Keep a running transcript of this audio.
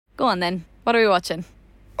Go on then. What are we watching?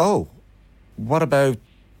 Oh, what about...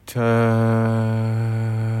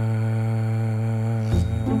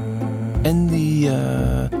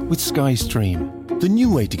 with Sky Stream. The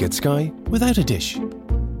new way to get Sky without a dish.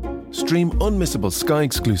 Stream unmissable Sky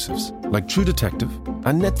exclusives like True Detective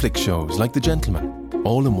and Netflix shows like The Gentleman,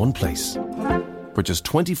 all in one place. For just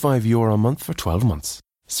 €25 a month for 12 months.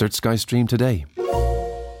 Search Sky Stream today.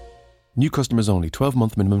 New customers only.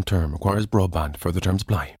 12-month minimum term. Requires broadband. Further terms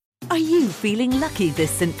apply. Are you feeling lucky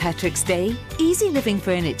this St. Patrick's Day? Easy Living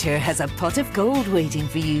Furniture has a pot of gold waiting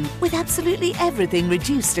for you with absolutely everything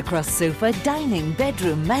reduced across sofa, dining,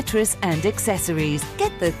 bedroom, mattress and accessories.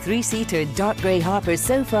 Get the 3-seater dark grey Harper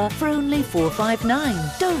sofa for only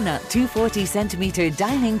 $459. Donut 240cm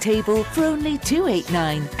dining table for only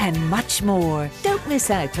 $289 and much more. Don't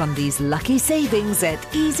miss out on these lucky savings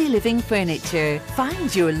at Easy Living Furniture.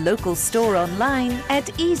 Find your local store online at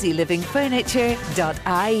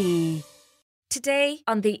easylivingfurniture.ie. Today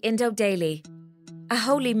on the Indo Daily, a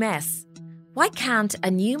holy mess. Why can't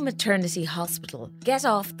a new maternity hospital get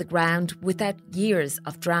off the ground without years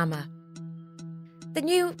of drama? The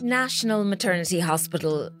new National Maternity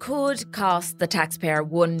Hospital could cost the taxpayer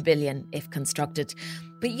 $1 billion if constructed.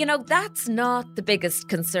 But that's not the biggest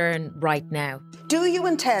concern right now. Do you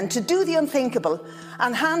intend to do the unthinkable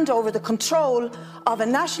and hand over the control of a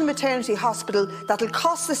national maternity hospital that'll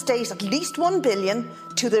cost the state at least $1 billion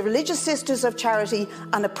to the Religious Sisters of Charity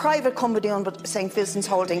and a private company owned by St Vincent's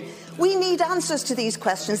Holding? We need answers to these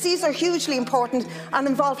questions. These are hugely important and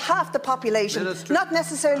involve half the population. Minister. Not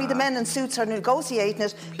necessarily the men in suits who are negotiating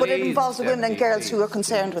it, but it involves the women and girls who are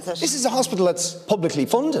concerned with it. This is a hospital that's publicly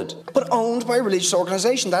funded, but owned by a religious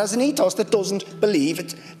organisation that has an ethos that doesn't believe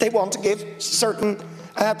it. They want to give certain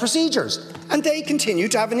procedures, and they continue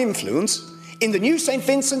to have an influence. In the new St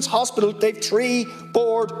Vincent's Hospital, they've 3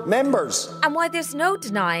 board members. And why there's no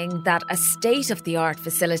denying that a state-of-the-art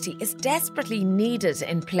facility is desperately needed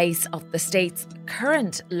in place of the state's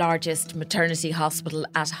current largest maternity hospital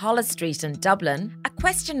at Holles Street in Dublin, a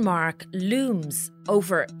question mark looms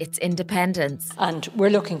over its independence. And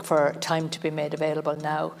we're looking for time to be made available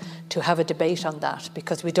now to have a debate on that,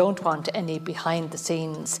 because we don't want any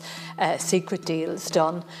behind-the-scenes secret deals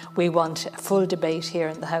done. We want a full debate here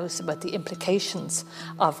in the House about the implications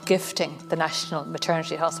of gifting the National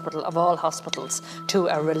Maternity Hospital, of all hospitals, to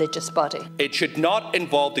a religious body. It should not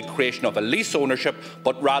involve the creation of a lease ownership,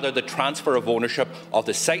 but rather the transfer of ownership of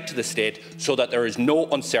the site to the state, so that there is no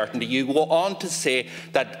uncertainty. You go on to say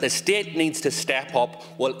that the state needs to step up.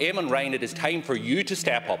 Well, Eamon Ryan, it is time for you to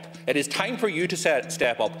step up. It is time for you to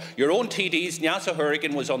step up. Your own TDs, Nyasa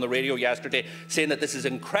Hurricane, was on the radio yesterday saying that this is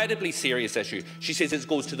an incredibly serious issue. She says it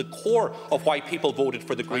goes to the core of why people voted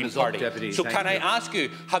for the Green Party. So can I ask you,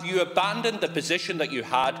 have you abandoned the position that you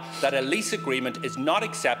had, that a lease agreement is not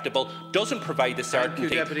acceptable, doesn't provide the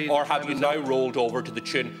certainty, or have you now rolled over to the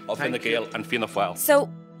tune of Fine Gael and Fianna Fáil? So,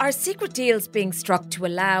 are secret deals being struck to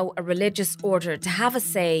allow a religious order to have a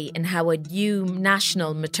say in how a new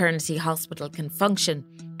national maternity hospital can function?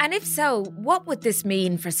 And if so, what would this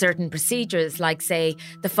mean for certain procedures, like, say,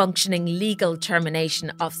 the functioning legal termination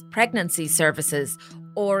of pregnancy services,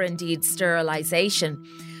 or indeed sterilisation?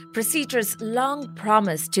 Procedures long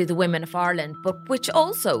promised to the women of Ireland, but which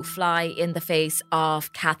also fly in the face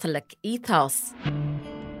of Catholic ethos.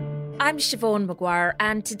 I'm Siobhan Maguire,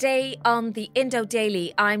 and today on the Indo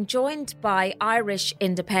Daily, I'm joined by Irish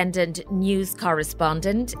Independent news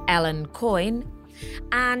correspondent Ellen Coyne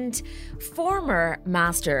and former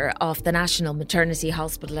Master of the National Maternity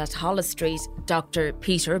Hospital at Holles Street, Dr.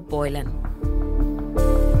 Peter Boylan.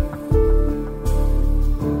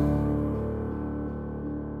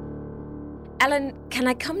 Ellen, can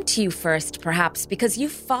I come to you first, perhaps, because you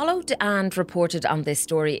followed and reported on this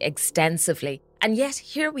story extensively. And yet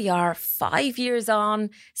here we are 5 years on,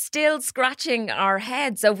 still scratching our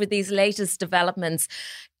heads over these latest developments.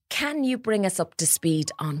 Can you bring us up to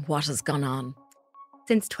speed on what has gone on?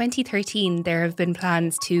 Since 2013, there have been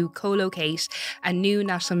plans to co-locate a new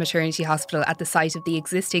national maternity hospital at the site of the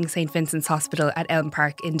existing St Vincent's Hospital at Elm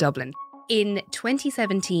Park in Dublin. In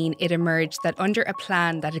 2017, it emerged that under a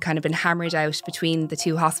plan that had kind of been hammered out between the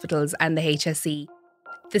two hospitals and the HSE,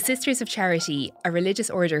 the Sisters of Charity, a religious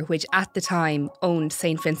order which at the time owned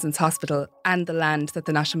St Vincent's Hospital and the land that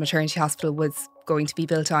the National Maternity Hospital was going to be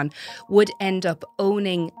built on, would end up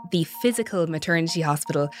owning the physical maternity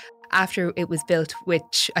hospital after it was built,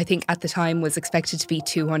 which I think at the time was expected to be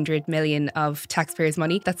 200 million of taxpayers'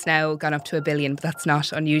 money. That's now gone up to $1 billion, but that's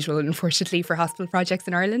not unusual, unfortunately, for hospital projects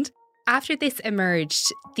in Ireland. After this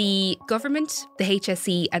emerged, the government, the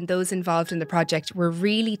HSE and those involved in the project were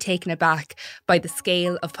really taken aback by the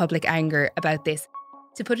scale of public anger about this.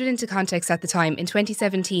 To put it into context at the time, in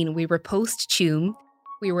 2017, we were post-Tuam.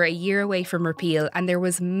 We were a year away from repeal, and there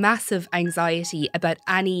was massive anxiety about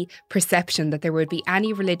any perception that there would be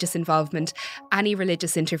any religious involvement, any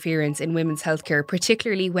religious interference in women's healthcare,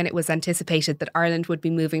 particularly when it was anticipated that Ireland would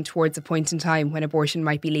be moving towards a point in time when abortion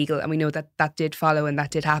might be legal. And we know that that did follow and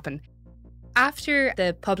that did happen. After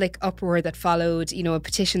the public uproar that followed, a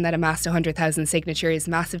petition that amassed 100,000 signatures,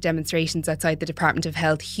 massive demonstrations outside the Department of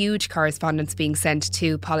Health, huge correspondence being sent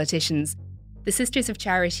to politicians, the Sisters of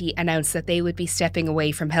Charity announced that they would be stepping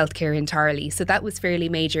away from healthcare entirely. So that was fairly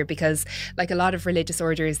major because, like a lot of religious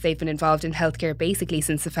orders, they've been involved in healthcare basically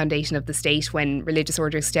since the foundation of the state, when religious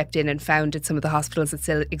orders stepped in and founded some of the hospitals that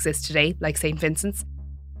still exist today, like St. Vincent's.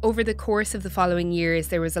 Over the course of the following years,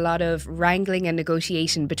 there was a lot of wrangling and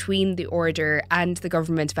negotiation between the order and the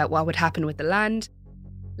government about what would happen with the land.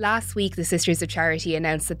 Last week, the Sisters of Charity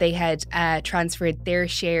announced that they had transferred their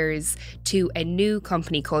shares to a new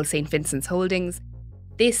company called St. Vincent's Holdings.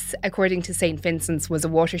 This, according to St. Vincent's, was a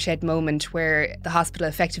watershed moment where the hospital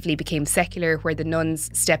effectively became secular, where the nuns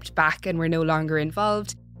stepped back and were no longer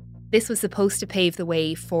involved. This was supposed to pave the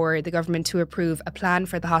way for the government to approve a plan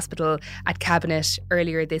for the hospital at Cabinet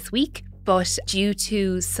earlier this week. But due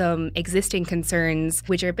to some existing concerns,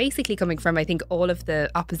 which are basically coming from, I think, all of the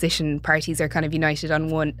opposition parties are kind of united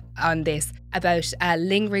on this, about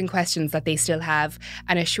lingering questions that they still have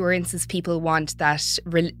and assurances people want that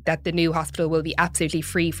the new hospital will be absolutely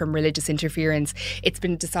free from religious interference, it's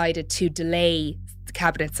been decided to delay the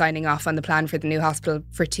Cabinet signing off on the plan for the new hospital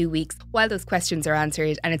for 2 weeks while those questions are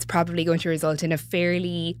answered, and it's probably going to result in a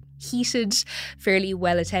fairly heated, fairly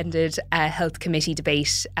well-attended health committee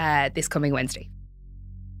debate this coming Wednesday.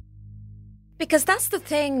 Because that's the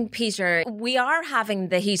thing, Peter. We are having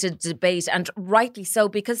the heated debate, and rightly so,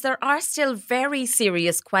 because there are still very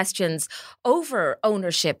serious questions over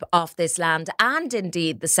ownership of this land and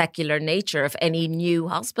indeed the secular nature of any new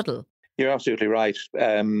hospital. You're absolutely right.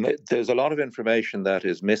 There's a lot of information that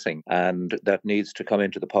is missing and that needs to come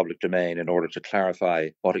into the public domain in order to clarify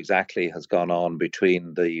what exactly has gone on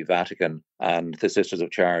between the Vatican and the Sisters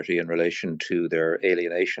of Charity in relation to their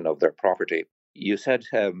alienation of their property. You said,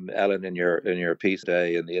 Ellen, in your piece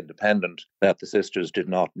today in The Independent, that the sisters did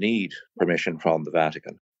not need permission from the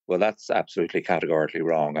Vatican. Well, that's absolutely categorically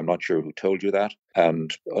wrong. I'm not sure who told you that.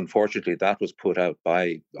 And unfortunately, that was put out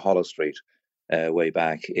by Hollow Street way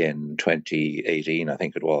back in 2018, I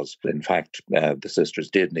think it was. In fact, the sisters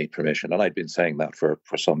did need permission, and I'd been saying that for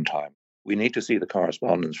some time. We need to see the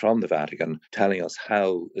correspondence from the Vatican telling us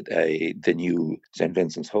how the new St.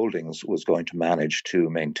 Vincent's Holdings was going to manage to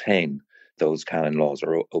maintain those canon laws,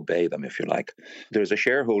 or obey them, if you like. There's a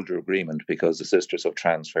shareholder agreement because the sisters have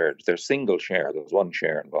transferred their single share. There was one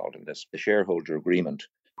share involved in this. The shareholder agreement,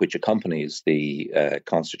 which accompanies the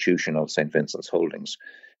constitution of St. Vincent's Holdings.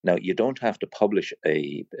 Now, you don't have to publish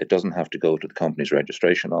it doesn't have to go to the company's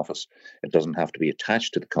registration office. It doesn't have to be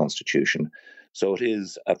attached to the constitution. So it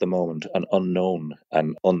is, at the moment, an unknown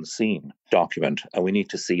and unseen document, and we need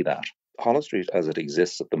to see that. Hollow Street, as it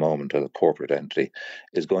exists at the moment as a corporate entity,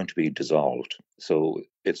 is going to be dissolved. So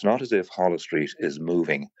it's not as if Hollow Street is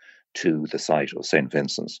moving to the site of St.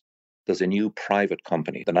 Vincent's. There's a new private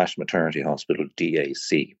company, the National Maternity Hospital,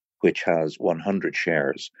 DAC, which has 100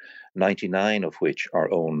 shares, 99 of which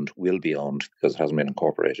will be owned, because it hasn't been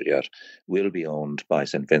incorporated yet, will be owned by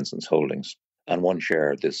St. Vincent's Holdings. And one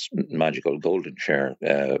share, this magical golden share,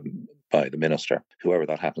 by the minister, whoever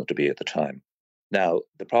that happens to be at the time. Now,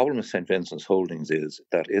 the problem with St. Vincent's Holdings is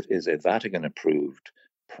that it is a Vatican-approved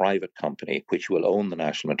private company which will own the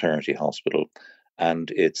National Maternity Hospital,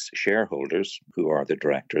 and its shareholders, who are the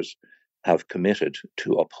directors, have committed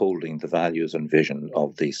to upholding the values and vision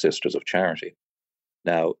of the Sisters of Charity.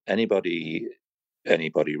 Now, anybody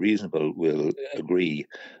reasonable will agree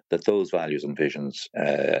that those values and visions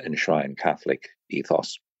enshrine Catholic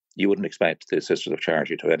ethos. You wouldn't expect the Sisters of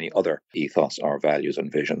Charity to have any other ethos or values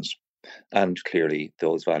and visions. And clearly,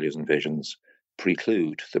 those values and visions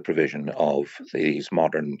preclude the provision of these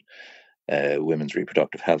modern women's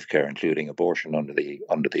reproductive health care, including abortion under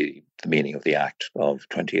the meaning of the Act of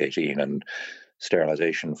 2018 and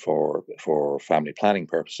sterilisation for family planning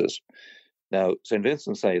purposes. Now, St.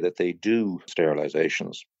 Vincent say that they do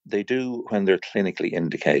sterilisations. They do when they're clinically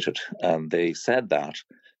indicated, and they said that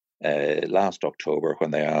last October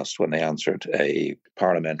when they answered a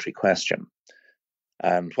parliamentary question.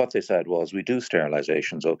 And what they said was, we do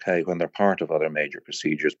sterilisations, okay, when they're part of other major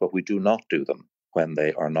procedures, but we do not do them when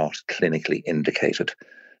they are not clinically indicated.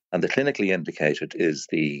 And the clinically indicated is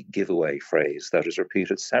the giveaway phrase that is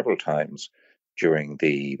repeated several times during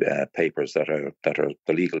the papers that are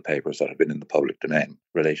the legal papers that have been in the public domain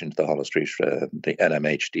relating to the Holles Street, the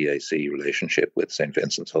NMH-DAC relationship with St.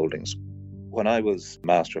 Vincent's Holdings. When I was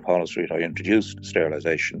Master of Holles Street, I introduced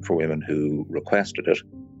sterilisation for women who requested it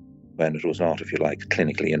when it was not, if you like,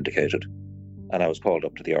 clinically indicated. And I was called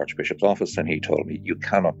up to the Archbishop's office and he told me, you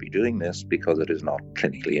cannot be doing this because it is not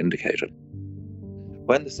clinically indicated.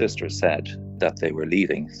 When the sisters said that they were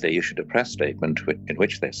leaving, they issued a press statement in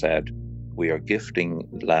which they said, we are gifting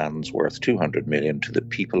lands worth 200 million to the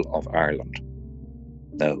people of Ireland.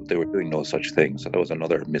 Now, they were doing no such thing, so there was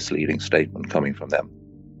another misleading statement coming from them.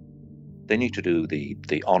 They need to do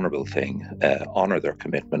the honourable thing, honour their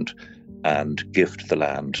commitment and gift the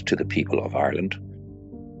land to the people of Ireland.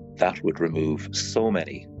 That would remove so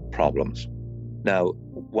many problems. Now,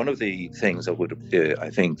 one of the things that would, I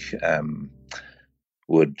think,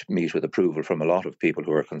 would meet with approval from a lot of people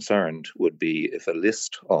who are concerned would be if a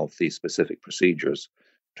list of the specific procedures,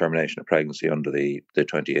 termination of pregnancy under the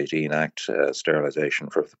 2018 Act, sterilisation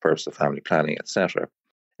for the purpose of family planning, etc.,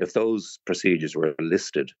 if those procedures were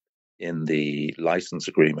listed in the licence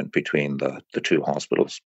agreement between the two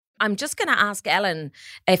hospitals. I'm just going to ask Ellen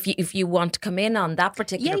if you want to come in on that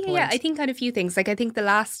particular point. Yeah. I think on a few things. Like I think the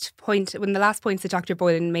last points that Dr.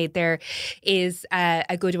 Boylan made there is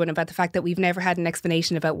a good one about the fact that we've never had an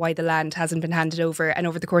explanation about why the land hasn't been handed over. And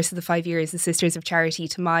over the course of the 5 years, the Sisters of Charity,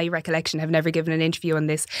 to my recollection, have never given an interview on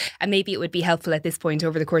this. And maybe it would be helpful at this point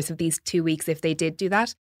over the course of these 2 weeks if they did do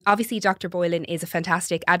that. Obviously, Dr. Boylan is a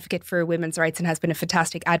fantastic advocate for women's rights and has been a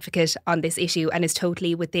fantastic advocate on this issue and is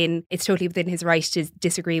totally within his right to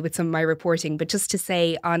disagree with some of my reporting. But just to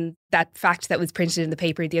say on that fact that was printed in the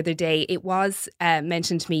paper the other day, it was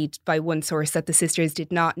mentioned to me by one source that the sisters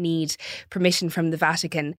did not need permission from the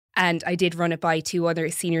Vatican. And I did run it by 2 other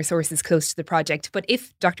senior sources close to the project. But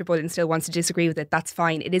if Dr. Boylan still wants to disagree with it, that's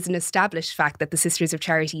fine. It is an established fact that the Sisters of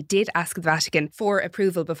Charity did ask the Vatican for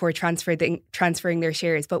approval before transferring their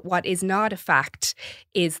shares. But what is not a fact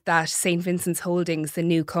is that St. Vincent's Holdings, the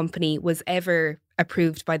new company, was ever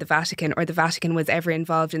approved by the Vatican or the Vatican was ever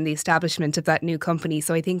involved in the establishment of that new company.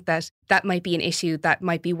 So I think that that might be an issue that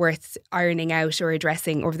might be worth ironing out or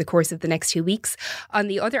addressing over the course of the next 2 weeks. On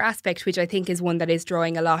the other aspect, which I think is one that is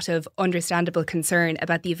drawing a lot of understandable concern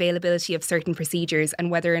about the availability of certain procedures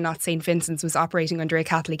and whether or not St. Vincent's was operating under a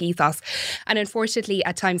Catholic ethos. And unfortunately,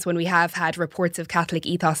 at times when we have had reports of Catholic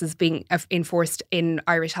ethoses being enforced in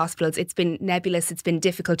Irish hospitals, it's been nebulous, it's been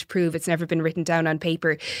difficult to prove, it's never been written down on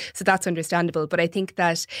paper. So that's understandable. But I think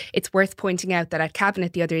that it's worth pointing out that at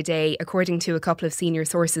Cabinet the other day, according to a couple of senior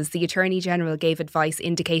sources, the Attorney General gave advice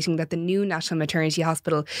indicating that the new National Maternity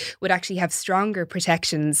Hospital would actually have stronger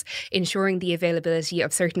protections, ensuring the availability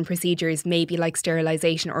of certain procedures, maybe like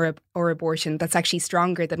sterilisation or abortion, that's actually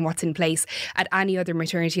stronger than what's in place at any other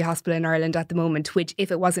maternity hospital in Ireland at the moment, which,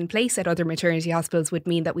 if it was in place at other maternity hospitals, would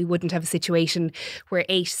mean that we wouldn't have a situation where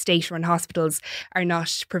 8 state-run hospitals are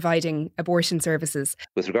not providing abortion services.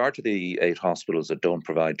 With regard to the 8 hospitals that don't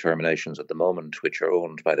provide terminations at the moment, which are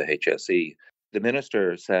owned by the HSE, the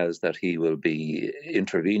Minister says that he will be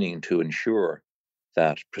intervening to ensure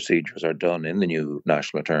that procedures are done in the new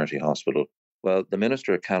National Maternity Hospital. Well, the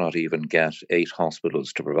Minister cannot even get 8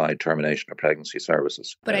 hospitals to provide termination of pregnancy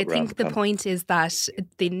services. But I think the point is that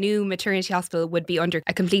the new maternity hospital would be under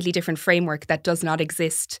a completely different framework that does not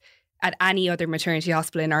exist at any other maternity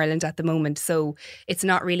hospital in Ireland at the moment. So it's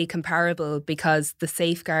not really comparable because the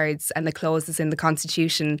safeguards and the clauses in the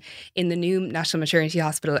Constitution in the new National Maternity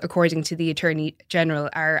Hospital, according to the Attorney General,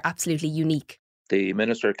 are absolutely unique. The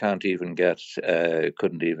Minister couldn't even get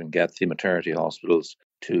the maternity hospitals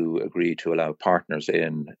to agree to allow partners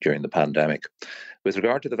in during the pandemic. With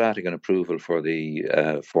regard to the Vatican approval for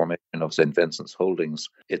the formation of St. Vincent's Holdings,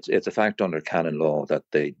 it's a fact under canon law that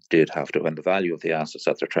they did have to, when the value of the assets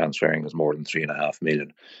that they're transferring is more than $3.5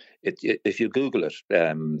 million. If you Google it,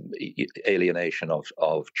 alienation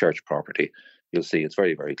of church property, you'll see it's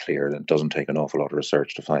very, very clear, and it doesn't take an awful lot of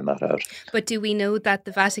research to find that out. But do we know that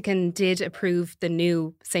the Vatican did approve the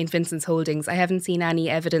new St. Vincent's Holdings? I haven't seen any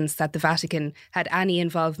evidence that the Vatican had any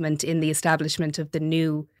involvement in the establishment of the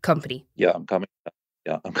new company. I'm coming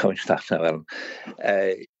to that now, Ellen.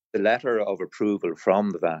 The letter of approval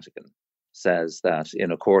from the Vatican says that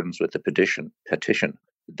in accordance with the petition,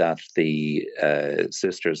 that the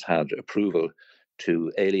sisters had approval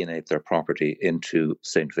to alienate their property into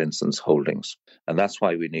St. Vincent's Holdings. And that's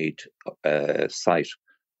why we need a sight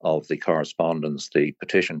of the correspondence, the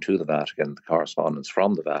petition to the Vatican, the correspondence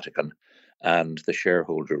from the Vatican, and the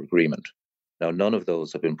shareholder agreement. Now, none of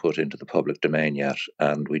those have been put into the public domain yet,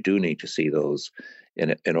 and we do need to see those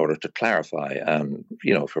in order to clarify and,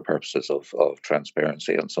 for purposes of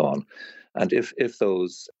transparency and so on. And if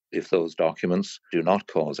those documents do not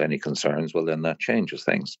cause any concerns, well, then that changes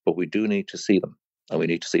things. But we do need to see them, and we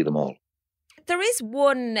need to see them all. There is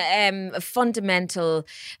one fundamental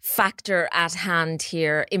factor at hand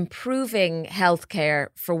here, improving healthcare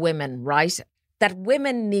for women, right? That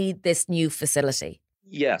women need this new facility.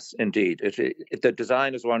 Yes, indeed. The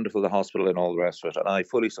design is wonderful, the hospital and all the rest of it, and I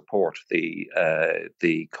fully support the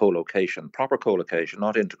co-location, proper co-location,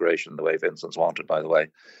 not integration the way Vincent's wanted, by the way,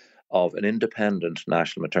 of an independent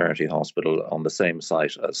national maternity hospital on the same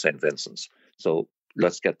site as St. Vincent's. So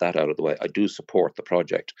let's get that out of the way. I do support the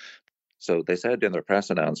project. So they said in their press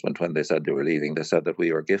announcement when they said they were leaving, they said that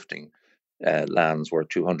we are gifting lands worth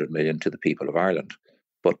 200 million to the people of Ireland.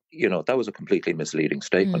 But, that was a completely misleading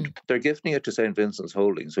statement. They're gifting it to St. Vincent's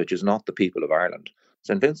Holdings, which is not the people of Ireland.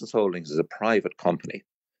 St. Vincent's Holdings is a private company.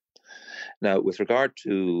 Now, with regard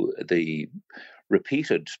to the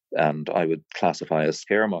repeated, and I would classify as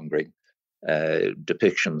scaremongering,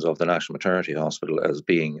 depictions of the National Maternity Hospital as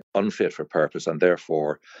being unfit for purpose and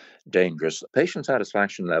therefore dangerous, patient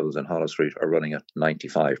satisfaction levels in Holles Street are running at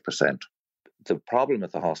 95%. The problem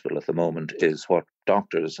at the hospital at the moment is what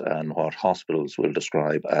doctors and what hospitals will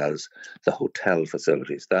describe as the hotel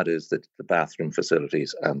facilities, that is, the bathroom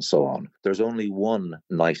facilities and so on. There's only one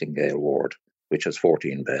Nightingale ward, which has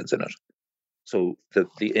 14 beds in it. So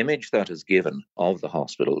the image that is given of the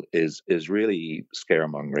hospital is really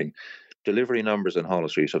scaremongering. Delivery numbers in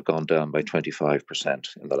Holles Street have gone down by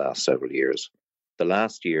 25% in the last several years. The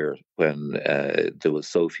last year when there was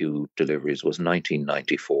so few deliveries was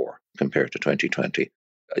 1994 compared to 2020.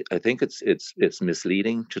 I think it's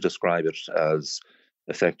misleading to describe it as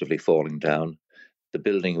effectively falling down. The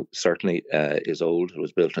building certainly is old. It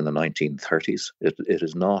was built in the 1930s. It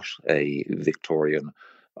is not a Victorian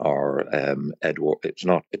or Edward. It's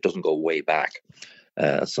not. It doesn't go way back,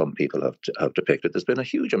 as some people have depicted. There's been a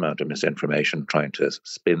huge amount of misinformation trying to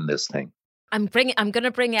spin this thing. I'm going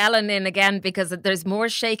to bring Ellen in again because there's more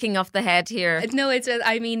shaking of the head here. No,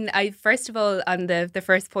 I first of all, on the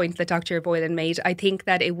first point that Dr. Boylan made, I think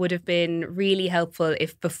that it would have been really helpful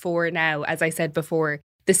if before now, as I said before,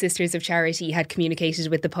 the Sisters of Charity had communicated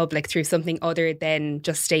with the public through something other than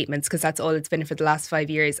just statements, because that's all it's been for the last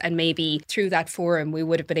 5 years. And maybe through that forum, we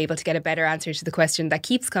would have been able to get a better answer to the question that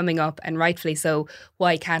keeps coming up, and rightfully so,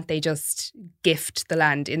 why can't they just gift the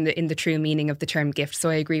land in the true meaning of the term gift?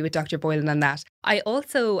 So I agree with Dr. Boylan on that. I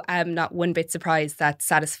also am not one bit surprised that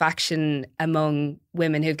satisfaction among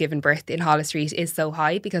women who've given birth in Holles Street is so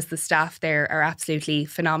high, because the staff there are absolutely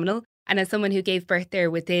phenomenal. And as someone who gave birth there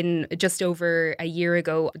within just over a year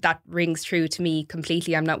ago, that rings true to me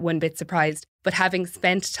completely. I'm not one bit surprised. But having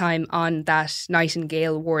spent time on that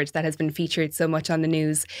Nightingale ward that has been featured so much on the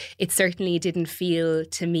news, it certainly didn't feel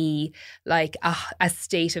to me like a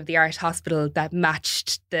state-of-the-art hospital that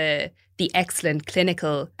matched the excellent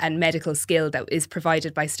clinical and medical skill that is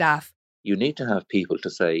provided by staff. You need to have people to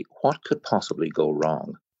say, what could possibly go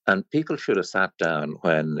wrong? And people should have sat down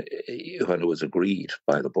when it was agreed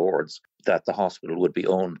by the boards that the hospital would be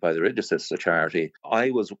owned by the Religious Sisters of Charity. I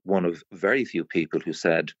was one of very few people who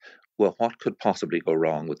said, well, what could possibly go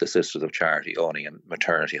wrong with the Sisters of Charity owning a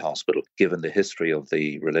maternity hospital, given the history of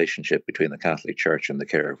the relationship between the Catholic Church and the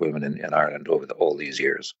care of women in Ireland over all these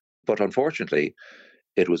years? But unfortunately,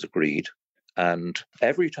 it was agreed. And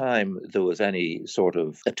every time there was any sort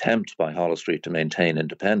of attempt by Holles Street to maintain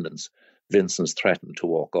independence, Vincent's threatened to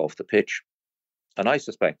walk off the pitch. And I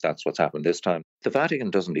suspect that's what's happened this time. The Vatican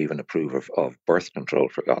doesn't even approve of birth control,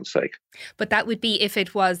 for God's sake. But that would be if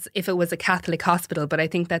it was a Catholic hospital. But I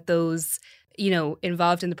think that those,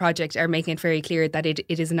 involved in the project are making it very clear that it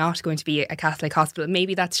is not going to be a Catholic hospital.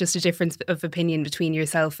 Maybe that's just a difference of opinion between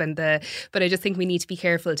yourself and but I just think we need to be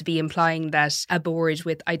careful to be implying that a board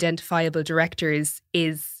with identifiable directors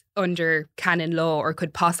is under canon law or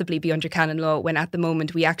could possibly be under canon law, when at the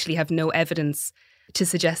moment we actually have no evidence to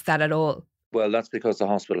suggest that at all. Well, that's because the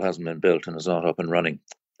hospital hasn't been built and is not up and running.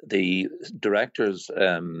 The directors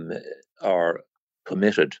are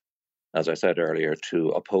committed, as I said earlier, to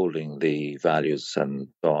upholding the values and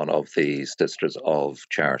so on of the Sisters of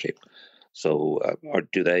Charity. So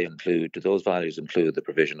do those values include the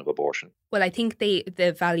provision of abortion? Well, I think the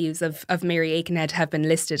values of Mary Aikenhead have been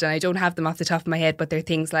listed, and I don't have them off the top of my head, but they're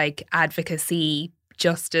things like advocacy,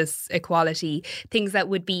 justice, equality, values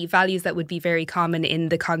that would be very common in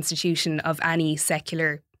the constitution of any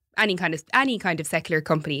kind of secular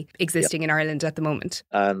company existing in Ireland at the moment.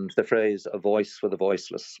 And the phrase "a voice for the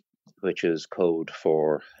voiceless." which is code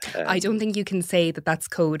for... I don't think you can say that that's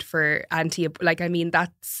code for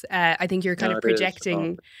that's... I think you're kind of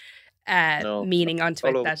projecting meaning onto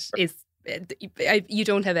it that is... You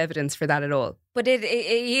don't have evidence for that at all. But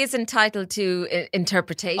he is entitled to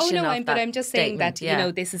interpretation. But I'm just saying that, you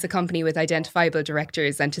know, this is a company with identifiable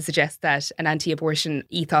directors, and to suggest that an anti-abortion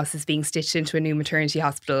ethos is being stitched into a new maternity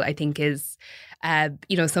hospital, I think is,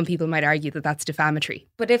 some people might argue that that's defamatory.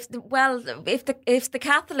 But if the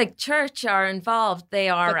Catholic Church are involved, they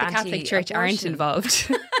are anti-abortion. But the Catholic Church aren't involved,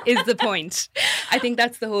 is the point. I think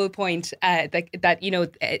that's the whole point,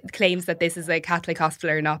 that claims that this is a Catholic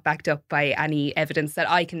hospital are not backed up by any evidence that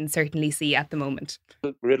I can certainly see at the moment.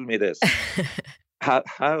 Riddle me this. How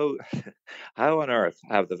on earth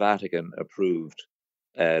have the Vatican approved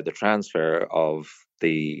the transfer of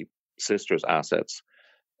the sisters' assets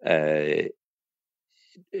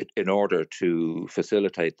in order to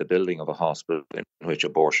facilitate the building of a hospital in which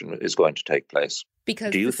abortion is going to take place?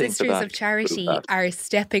 Because the Sisters of Charity are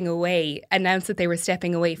stepping away, announced that they were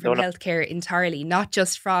stepping away from healthcare entirely, not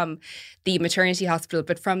just from the maternity hospital,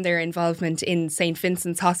 but from their involvement in St.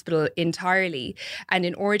 Vincent's Hospital entirely. And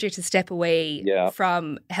in order to step away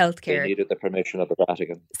from healthcare... They needed the permission of the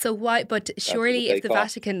Vatican. So why? But surely if the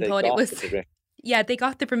Vatican thought it was... Yeah, they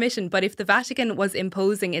got the permission, but if the Vatican was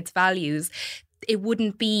imposing its values, it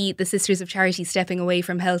wouldn't be the Sisters of Charity stepping away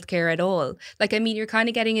from healthcare at all. You're kind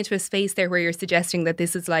of getting into a space there where you're suggesting that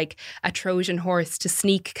this is like a Trojan horse to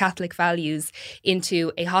sneak Catholic values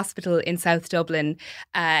into a hospital in South Dublin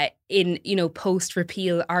in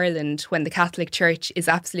post-repeal Ireland, when the Catholic Church is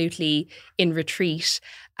absolutely in retreat,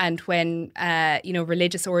 and when,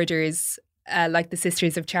 religious orders like the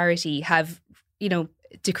Sisters of Charity have,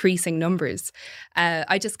 decreasing numbers.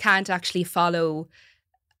 I just can't actually follow...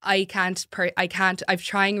 I'm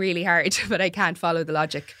trying really hard, but I can't follow the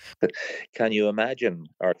logic. Can you imagine,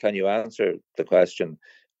 or can you answer the question,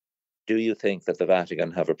 do you think that the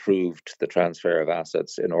Vatican have approved the transfer of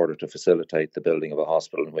assets in order to facilitate the building of a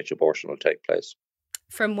hospital in which abortion will take place?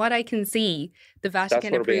 From what I can see, the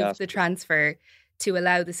Vatican approved the transfer to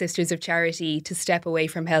allow the Sisters of Charity to step away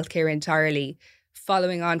from healthcare entirely.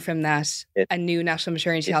 Following on from that, a new national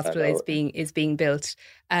maternity hospital is being built,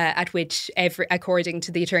 at which, according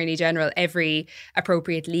to the Attorney General, every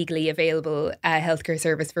appropriate legally available healthcare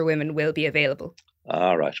service for women will be available.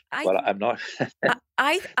 All right. I'm not.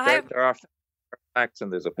 There are facts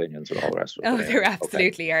and there's opinions and all the rest of it. Oh, there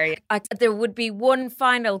absolutely are. There would be one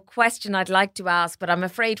final question I'd like to ask, but I'm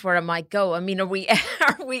afraid where it might go. I mean, are we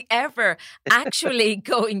ever actually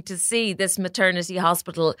going to see this maternity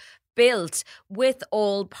hospital built with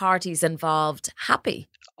all parties involved happy?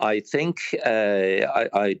 I think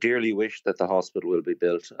I dearly wish that the hospital will be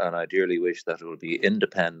built, and I dearly wish that it will be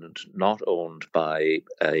independent, not owned by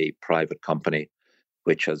a private company,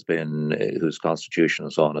 which has been, whose constitution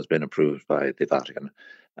and so on has been approved by the Vatican.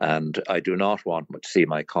 And I do not want to see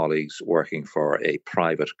my colleagues working for a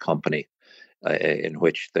private company in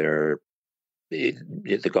which the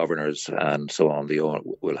governors and so on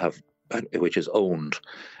will have, which is owned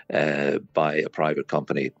by a private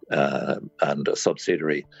company and a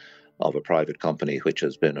subsidiary of a private company which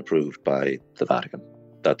has been approved by the Vatican.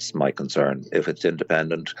 That's my concern. If it's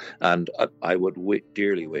independent, and I would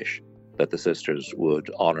dearly wish that the sisters would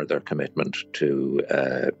honour their commitment to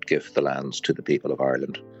give the lands to the people of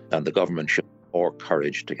Ireland, and the government should have more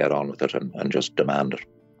courage to get on with it and just demand it.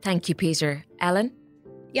 Thank you, Peter. Ellen?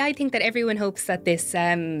 Yeah, I think that everyone hopes that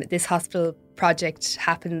this hospital project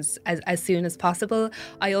happens as soon as possible.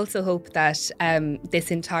 I also hope that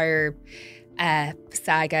this entire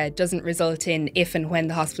saga doesn't result in, if and when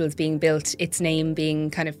the hospital is being built, its name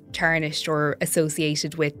being kind of tarnished or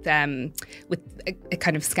associated with a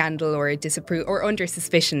kind of scandal or disapproval or under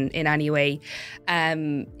suspicion in any way.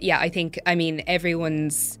 I think everyone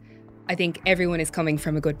is coming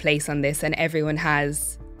from a good place on this, and everyone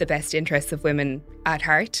has the best interests of women at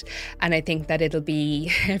heart. And I think that it'll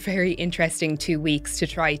be a very interesting 2 weeks to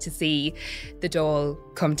try to see the Dáil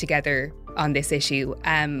come together on this issue.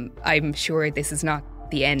 I'm sure this is not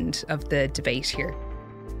the end of the debate here.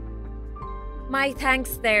 My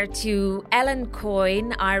thanks there to Ellen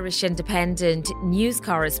Coyne, Irish Independent news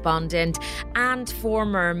correspondent and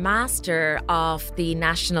former master of the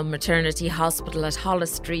National Maternity Hospital at Holles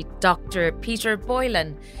Street, Dr. Peter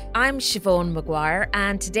Boylan. I'm Siobhan Maguire,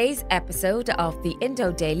 and today's episode of the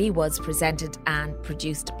Indo Daily was presented and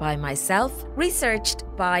produced by myself, researched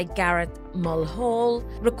by Gareth Mulhall,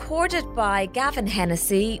 recorded by Gavin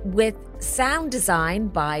Hennessy, with sound design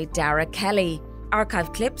by Dara Kelly.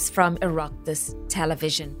 Archive clips from Oireachtas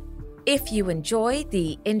Television. If you enjoy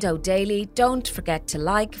the Indo Daily, don't forget to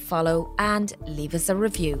like, follow and leave us a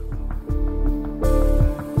review.